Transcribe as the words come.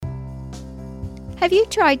Have you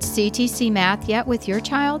tried CTC Math yet with your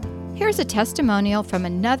child? Here's a testimonial from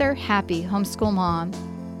another happy homeschool mom.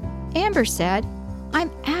 Amber said,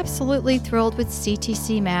 "I'm absolutely thrilled with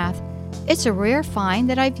CTC Math. It's a rare find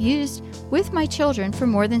that I've used with my children for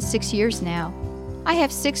more than 6 years now. I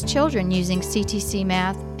have 6 children using CTC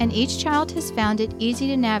Math, and each child has found it easy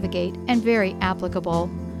to navigate and very applicable.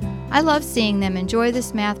 I love seeing them enjoy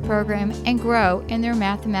this math program and grow in their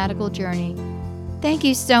mathematical journey. Thank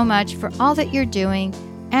you so much for all that you're doing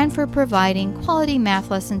and for providing quality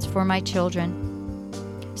math lessons for my children."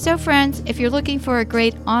 So friends, if you're looking for a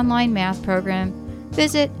great online math program,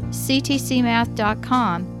 visit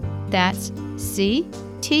ctcmath.com. That's ctcmath.com.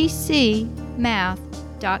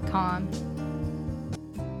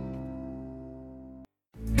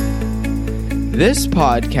 This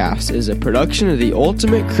podcast is a production of the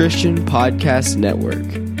Ultimate Christian Podcast Network.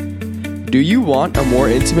 Do you want a more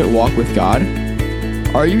intimate walk with God?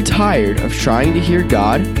 Are you tired of trying to hear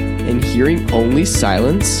God and hearing only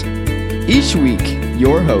silence? Each week,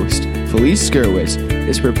 your host, Felice Skirwitz,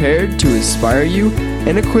 is prepared to inspire you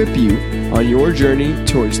and equip you on your journey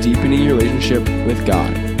towards deepening your relationship with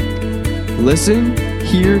God. Listen,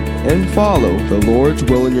 hear, and follow the Lord's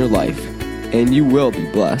will in your life, and you will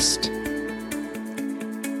be blessed.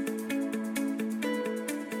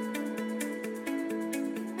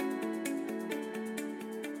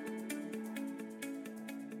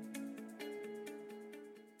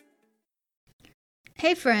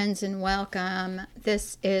 Hey friends, and welcome.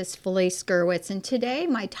 This is Felice Skirwitz, and today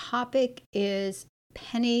my topic is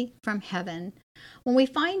penny from heaven. When we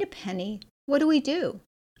find a penny, what do?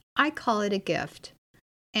 I call it a gift.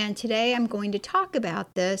 And today I'm going to talk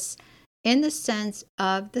about this in the sense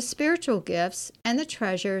of the spiritual gifts and the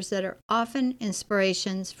treasures that are often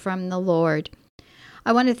inspirations from the Lord.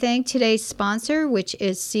 I want to thank today's sponsor, which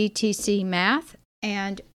is CTC Math,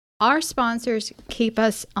 and our sponsors keep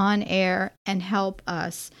us on air and help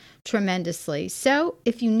us tremendously. So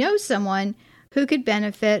if you know someone who could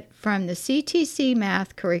benefit from the CTC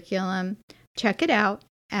Math curriculum, check it out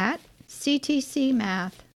at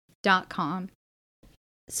ctcmath.com.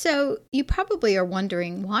 So you probably are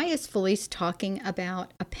wondering, why is Felice talking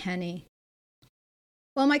about a penny?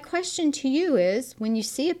 Well, my question to you is, when you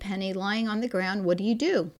see a penny lying on the ground, what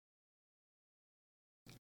do?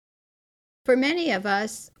 For many of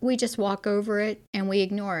us, we just walk over it and we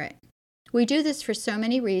ignore it. We do this for so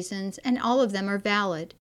many reasons, and all of them are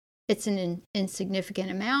valid. It's an insignificant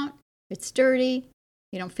amount, it's dirty,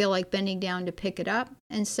 you don't feel like bending down to pick it up,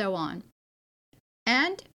 and so on.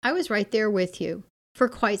 And I was right there with you for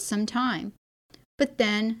quite some time. But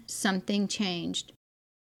then something changed.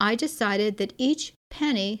 I decided that each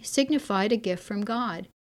penny signified a gift from God.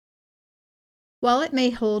 While it may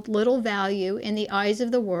hold little value in the eyes of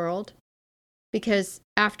the world, because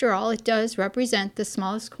after all, it does represent the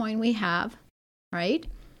smallest coin we have, right?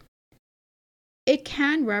 It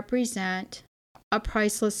can represent a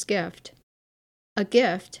priceless gift, a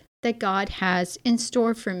gift that God has in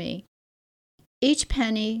store for me. Each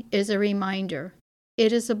penny is a reminder.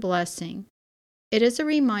 It is a blessing. It is a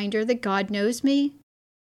reminder that God knows me.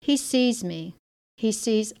 He sees me. He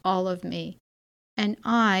sees all of me. And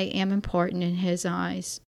I am important in His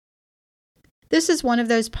eyes. This is one of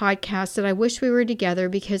those podcasts that I wish we were together,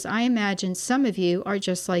 because I imagine some of you are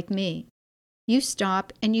just like me. You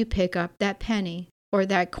stop and you pick up that penny or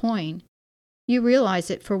that coin. You realize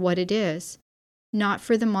it for what it is, not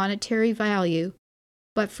for the monetary value,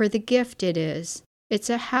 but for the gift it is. It's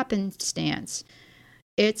a happenstance.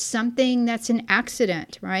 It's something that's an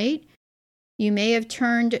accident, right? You may have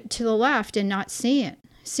turned to the left and not seen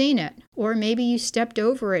it, or maybe you stepped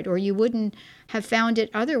over it, or you wouldn't have found it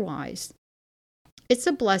otherwise. It's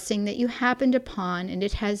a blessing that you happened upon, and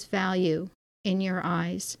it has value in your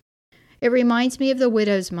eyes. It reminds me of the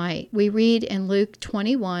widow's mite. We read in Luke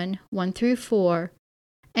 21, 1-4,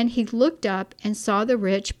 "And he looked up and saw the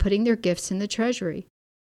rich putting their gifts in the treasury.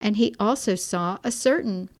 And he also saw a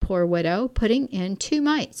certain poor widow putting in 2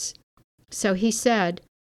 mites. So he said,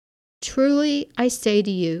 'Truly I say to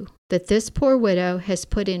you that this poor widow has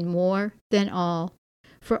put in more than all.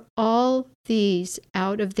 For all these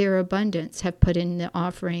out of their abundance have put in the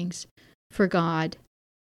offerings for God.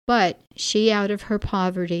 But she out of her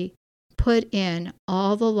poverty put in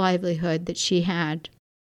all the livelihood that she had.'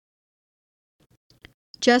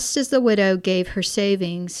 Just as the widow gave her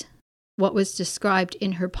savings, what was described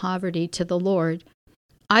in her poverty, to the Lord,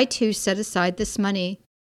 I too set aside this money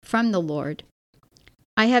from the Lord.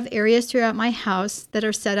 I have areas throughout my house that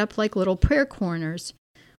are set up like little prayer corners.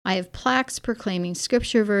 I have plaques proclaiming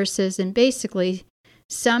scripture verses, and basically,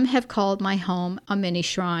 some have called my home a mini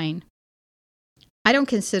shrine. I don't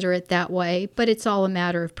consider it that way, but it's all a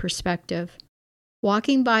matter of perspective.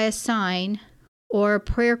 Walking by a sign or a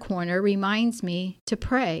prayer corner reminds me to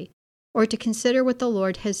pray or to consider what the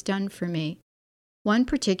Lord has done for me. One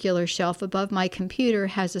particular shelf above my computer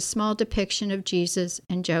has a small depiction of Jesus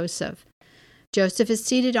and Joseph. Joseph is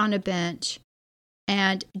seated on a bench,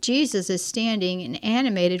 and Jesus is standing and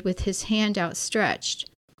animated with his hand outstretched.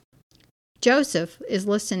 Joseph is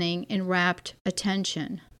listening in rapt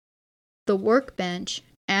attention. The workbench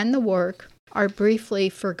and the work are briefly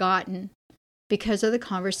forgotten because of the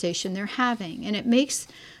conversation they're having. And it makes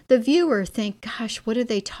the viewer think, gosh, what are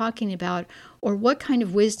they talking about? Or what kind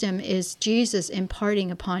of wisdom is Jesus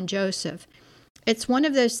imparting upon Joseph? It's one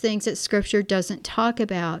of those things that Scripture doesn't talk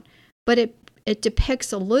about, but it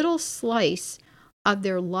depicts a little slice of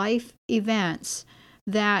their life events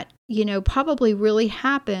that, probably really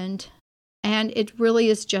happened, and it really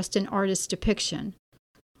is just an artist's depiction.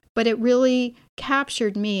 But it really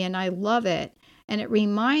captured me, and I love it. And it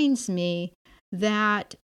reminds me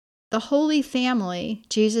that the Holy Family,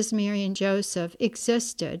 Jesus, Mary, and Joseph,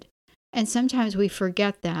 existed. And sometimes we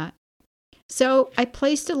forget that. So I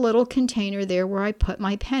placed a little container there where I put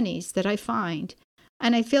my pennies that I find.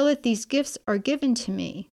 And I feel that these gifts are given to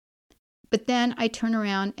me. But then I turn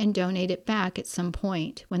around and donate it back at some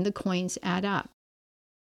point when the coins add up.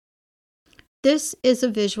 This is a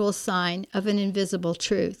visual sign of an invisible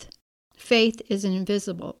truth. Faith is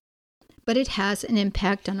invisible, but it has an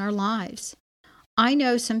impact on our lives. I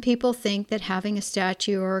know some people think that having a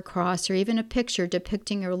statue or a cross or even a picture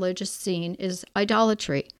depicting a religious scene is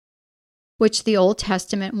idolatry, which the Old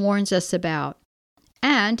Testament warns us about.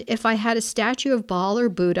 And if I had a statue of Baal or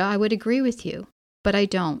Buddha, I would agree with you, but I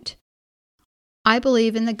don't. I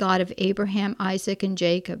believe in the God of Abraham, Isaac, and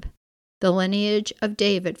Jacob, the lineage of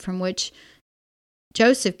David from which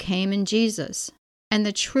Joseph came in Jesus, and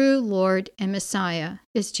the true Lord and Messiah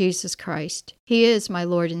is Jesus Christ. He is my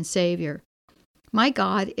Lord and Savior. My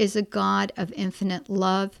God is a God of infinite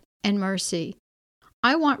love and mercy.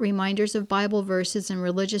 I want reminders of Bible verses and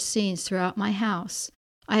religious scenes throughout my house.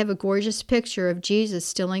 I have a gorgeous picture of Jesus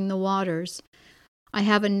stilling the waters. I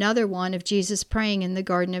have another one of Jesus praying in the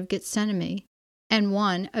Garden of Gethsemane, and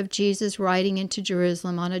one of Jesus riding into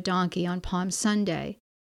Jerusalem on a donkey on Palm Sunday.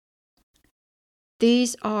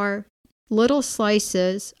 These are little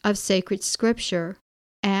slices of sacred scripture,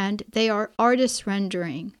 and they are artist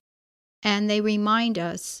rendering, and they remind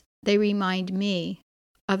me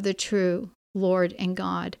of the true Lord and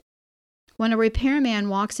God. When a repairman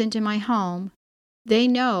walks into my home, they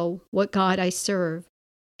know what God I serve,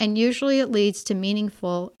 and usually it leads to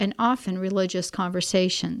meaningful and often religious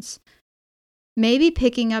conversations. Maybe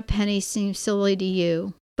picking up pennies seems silly to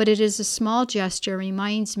you, but it is a small gesture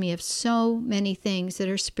reminds me of so many things that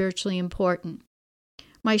are spiritually important.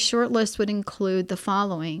 My short list would include the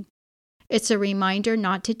following. It's a reminder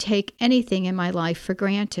not to take anything in my life for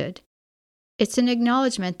granted. It's an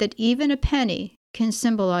acknowledgement that even a penny can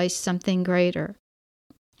symbolize something greater.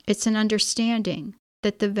 It's an understanding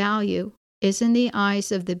that the value is in the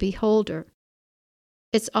eyes of the beholder.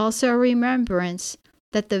 It's also a remembrance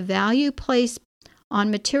that the value placed on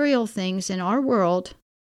material things in our world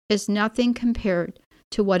is nothing compared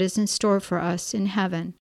to what is in store for us in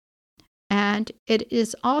heaven. And it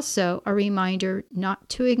is also a reminder not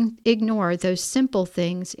to ignore those simple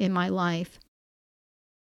things in my life.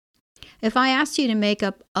 If I asked you to make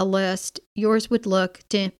up a list, yours would look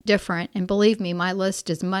different, and believe me, my list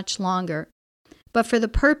is much longer. But for the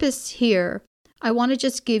purpose here, I want to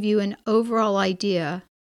just give you an overall idea,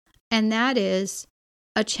 and that is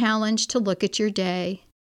a challenge to look at your day,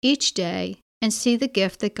 each day, and see the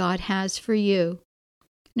gift that God has for you.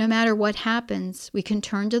 No matter what happens, we can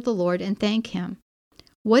turn to the Lord and thank Him.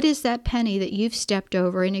 What is that penny that you've stepped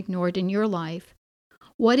over and ignored in your life?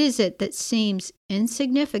 What is it that seems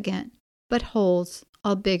insignificant but holds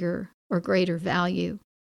a bigger or greater value?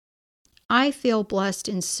 I feel blessed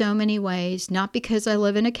in so many ways, not because I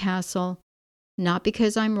live in a castle, not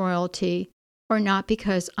because I'm royalty, or not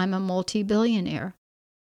because I'm a multi-billionaire.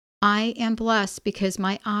 I am blessed because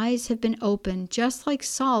my eyes have been opened just like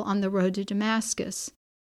Saul on the road to Damascus,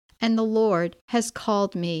 and the Lord has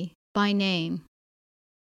called me by name.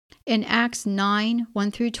 In Acts 9,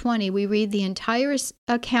 1-20, we read the entire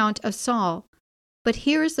account of Saul, but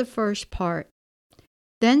here is the first part.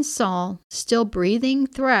 Then Saul, still breathing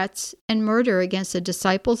threats and murder against the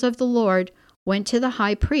disciples of the Lord, went to the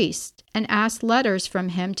high priest and asked letters from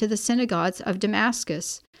him to the synagogues of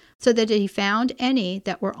Damascus, so that he found any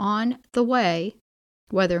that were on the way,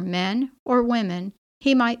 whether men or women,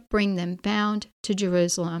 he might bring them bound to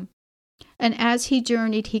Jerusalem. And as he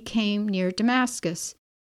journeyed, he came near Damascus.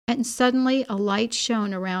 And suddenly a light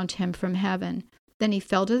shone around him from heaven. Then he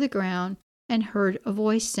fell to the ground and heard a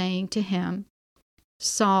voice saying to him,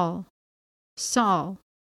 Saul, Saul,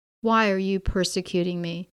 why are you persecuting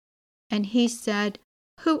me? And he said,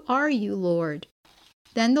 Who are you, Lord?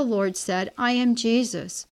 Then the Lord said, I am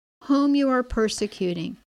Jesus, whom you are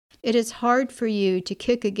persecuting. It is hard for you to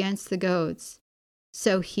kick against the goads.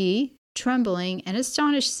 So he, trembling and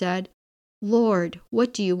astonished, said, Lord,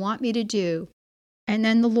 what do you want me to do? And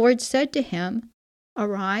then the Lord said to him,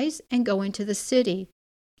 Arise and go into the city,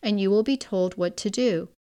 and you will be told what to do.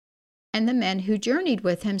 And the men who journeyed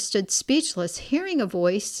with him stood speechless, hearing a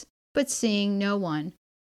voice, but seeing no one.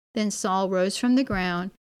 Then Saul rose from the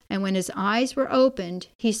ground, and when his eyes were opened,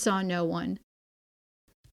 he saw no one.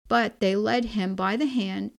 But they led him by the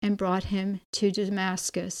hand and brought him to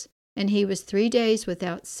Damascus. And he was 3 days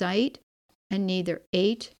without sight, and neither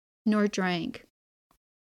ate nor drank.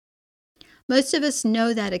 Most of us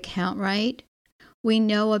know that account, right? We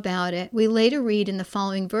know about it. We later read in the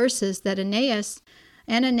following verses that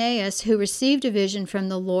Ananias, who received a vision from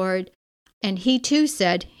the Lord, and he too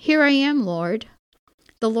said, Here I am, Lord.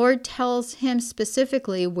 The Lord tells him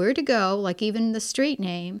specifically where to go, like even the street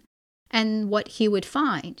name, and what he would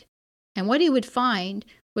find. And what he would find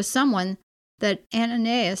was someone that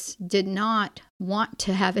Ananias did not want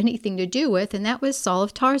to have anything to do with, and that was Saul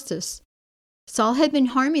of Tarsus. Saul had been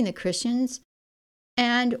harming the Christians,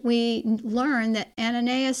 and we learn that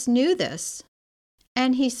Ananias knew this.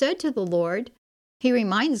 And he said to the Lord, he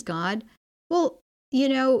reminds God, well,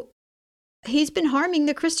 he's been harming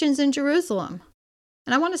the Christians in Jerusalem.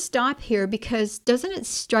 And I want to stop here because doesn't it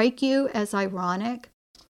strike you as ironic?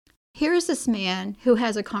 Here's this man who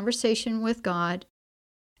has a conversation with God,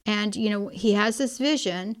 and, he has this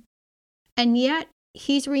vision, and yet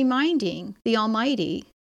he's reminding the Almighty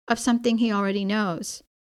of something he already knows.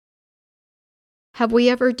 Have we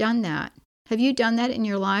ever done that? Have you done that in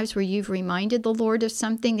your lives where you've reminded the Lord of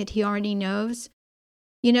something that he already knows?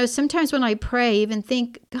 Sometimes when I pray, I even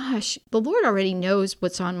think, gosh, the Lord already knows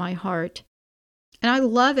what's on my heart. And I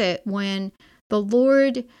love it when the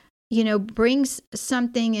Lord, brings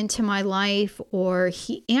something into my life, or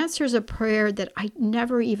he answers a prayer that I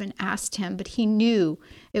never even asked him, but he knew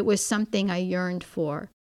it was something I yearned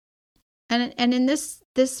for. And in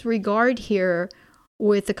this regard here,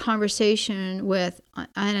 with the conversation with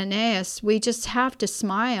Ananias, we just have to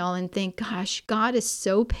smile and think, gosh, God is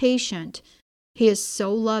so patient. He is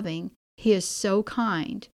so loving. He is so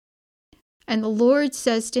kind. And the Lord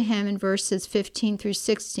says to him in verses 15 through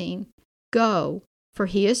 16, Go, for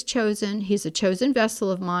he is chosen, he's a chosen vessel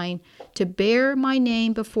of mine, to bear my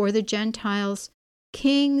name before the Gentiles,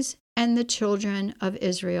 kings, and the children of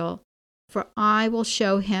Israel. For I will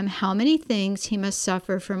show him how many things he must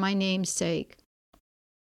suffer for my name's sake.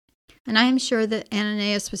 And I am sure that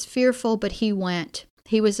Ananias was fearful, but he went.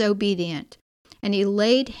 He was obedient. And he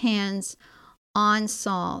laid hands on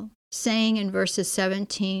Saul, saying in verses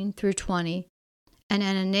 17 through 20, And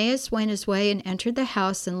Ananias went his way and entered the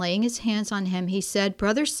house, and laying his hands on him, he said,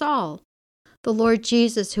 Brother Saul, the Lord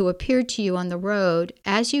Jesus, who appeared to you on the road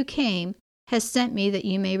as you came, has sent me that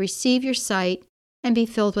you may receive your sight and be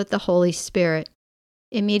filled with the Holy Spirit.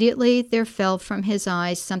 Immediately there fell from his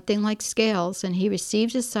eyes something like scales, and he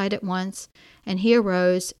received his sight at once, and he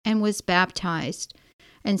arose and was baptized.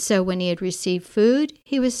 And so when he had received food,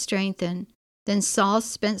 he was strengthened. Then Saul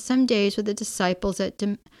spent some days with the disciples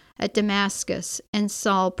at Damascus, and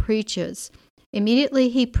Saul preaches. Immediately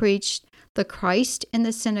he preached the Christ in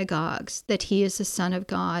the synagogues, that he is the Son of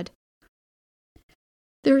God.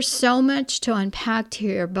 There's so much to unpack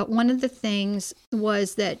here, but one of the things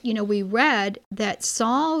was that, we read that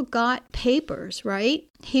Saul got papers, right?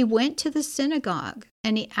 He went to the synagogue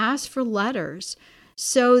and he asked for letters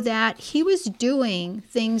so that he was doing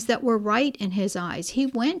things that were right in his eyes. He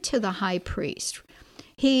went to the high priest.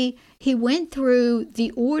 He went through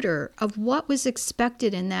the order of what was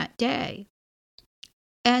expected in that day.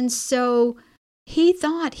 And so he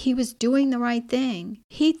thought he was doing the right thing.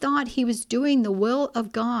 He thought he was doing the will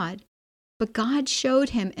of God. But God showed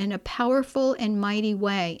him in a powerful and mighty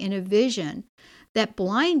way, in a vision that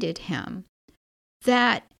blinded him,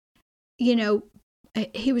 that,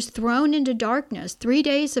 he was thrown into darkness, 3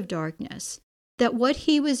 days of darkness, that what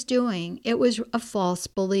he was doing, it was a false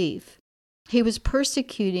belief. He was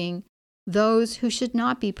persecuting those who should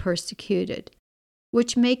not be persecuted,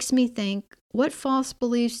 which makes me think, what false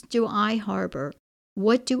beliefs do I harbor?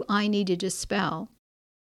 What do I need to dispel?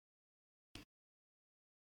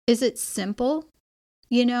 Is it simple?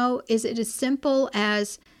 Is it as simple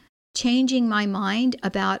as changing my mind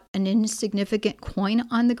about an insignificant coin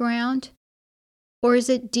on the ground? Or is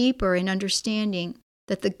it deeper in understanding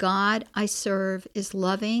that the God I serve is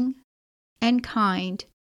loving and kind,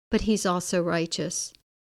 but He's also righteous.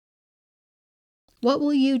 What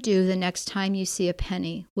will you do the next time you see a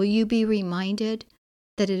penny? Will you be reminded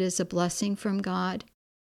that it is a blessing from God?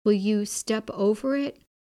 Will you step over it,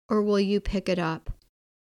 or will you pick it up?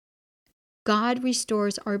 God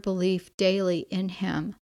restores our belief daily in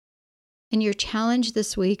Him. And your challenge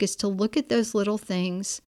this week is to look at those little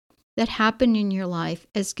things that happen in your life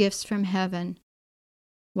as gifts from heaven,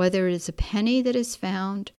 whether it is a penny that is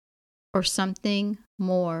found or something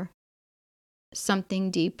more, something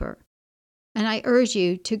deeper. And I urge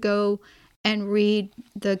you to go and read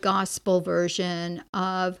the gospel version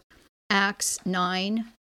of Acts 9,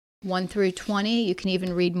 1 through 20. You can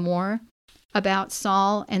even read more about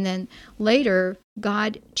Saul. And then later,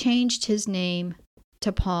 God changed his name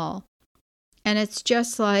to Paul. And it's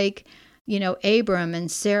just like, Abram and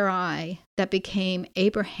Sarai that became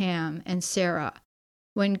Abraham and Sarah.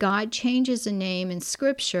 When God changes a name in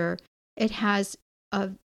Scripture, it has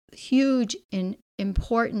a huge and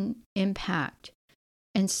important impact.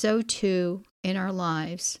 And so too in our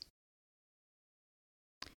lives.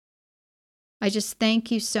 I just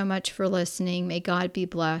thank you so much for listening. May God be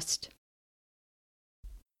blessed.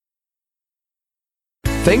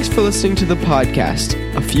 Thanks for listening to the podcast,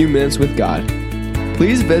 A Few Minutes with God.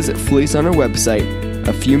 Please visit Felice on our website,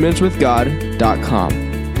 afewminuteswithgod.com,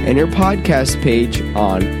 and your podcast page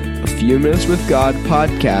on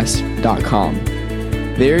afewminuteswithgodpodcast.com.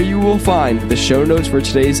 There you will find the show notes for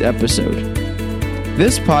today's episode.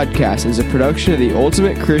 This podcast is a production of the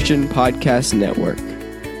Ultimate Christian Podcast Network.